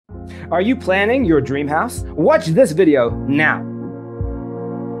Are you planning your dream house? Watch this video now.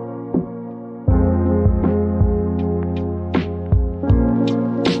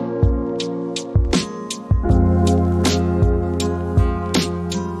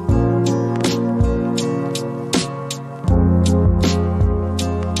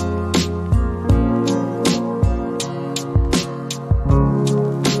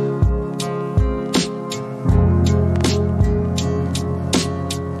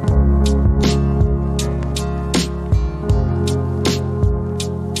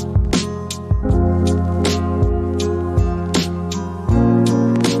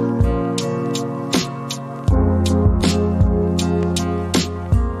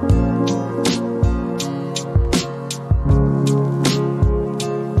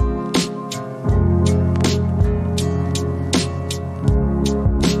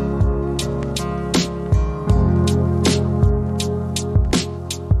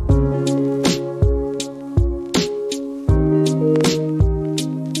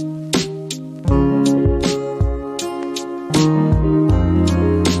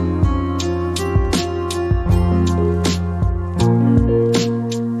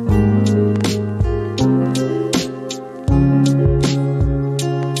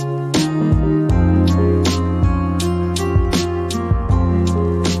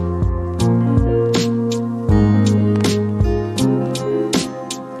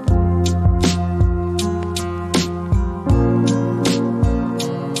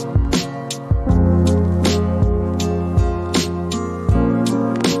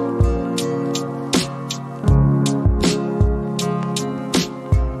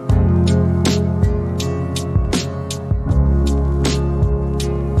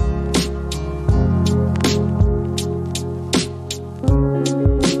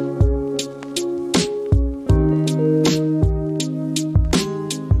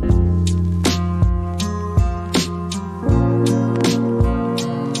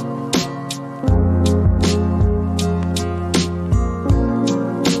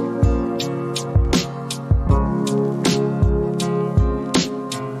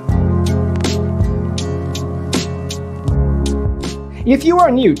 If you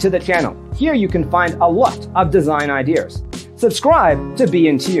are new to the channel, here you can find a lot of design ideas. Subscribe to be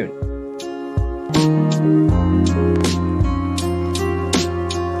in tune.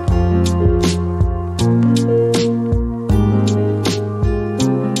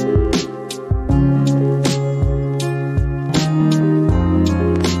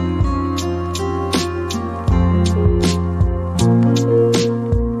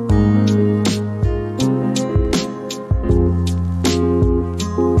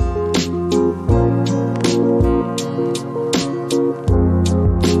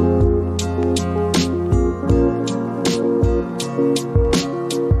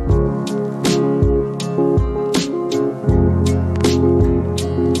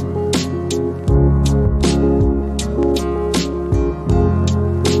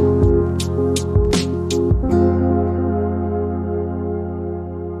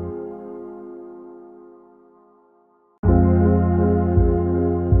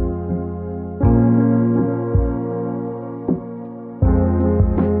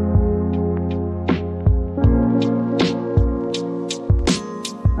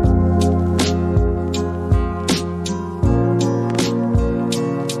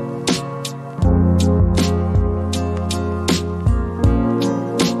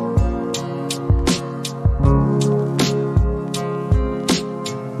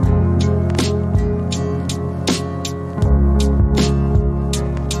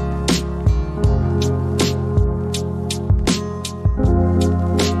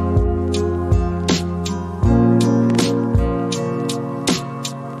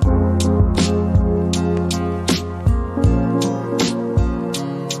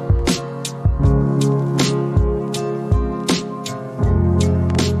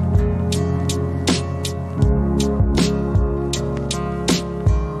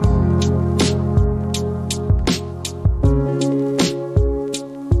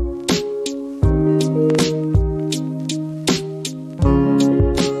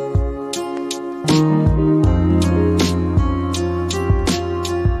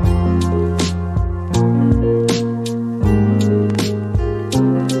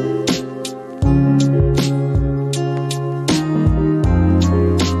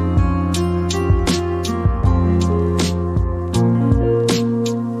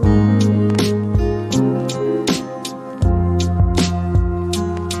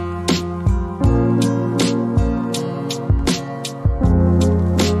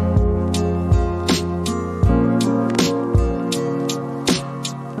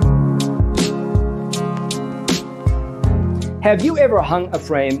 Have you ever hung a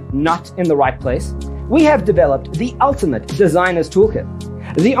frame not in the right place? We have developed the ultimate designer's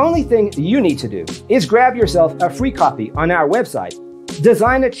toolkit. The only thing you need to do is grab yourself a free copy on our website,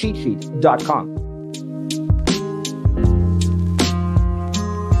 designercheatsheet.com.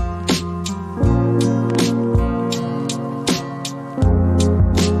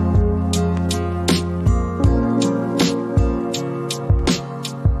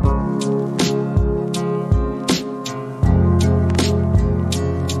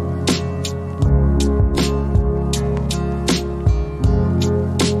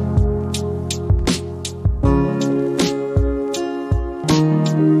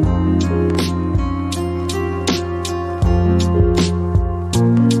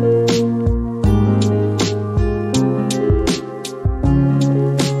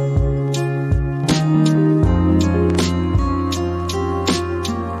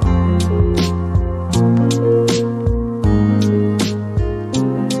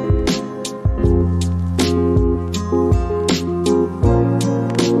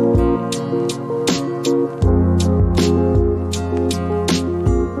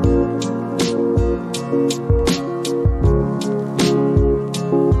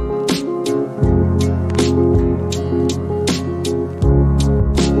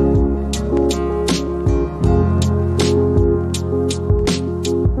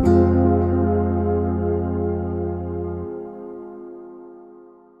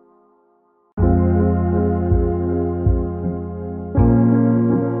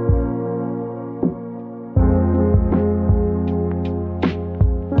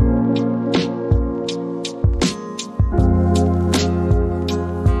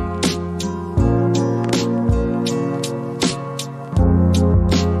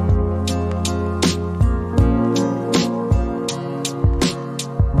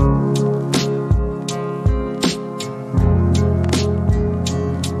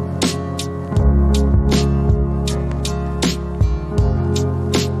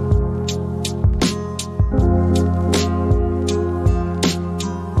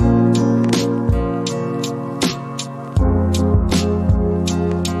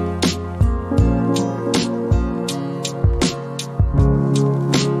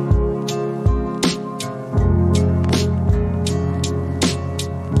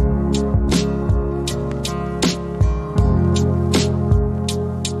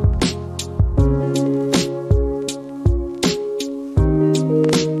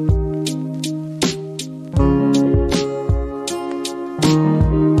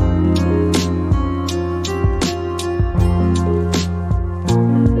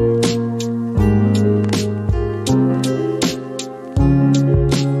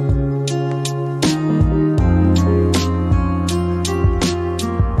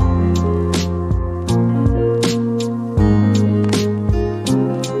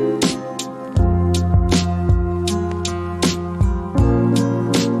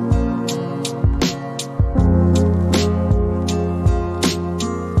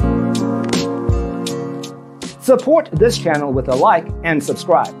 Support this channel with a like and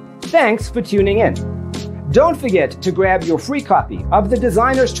subscribe. Thanks for tuning in. Don't forget to grab your free copy of the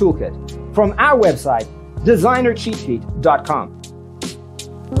Designer's Toolkit from our website, designercheatsheet.com.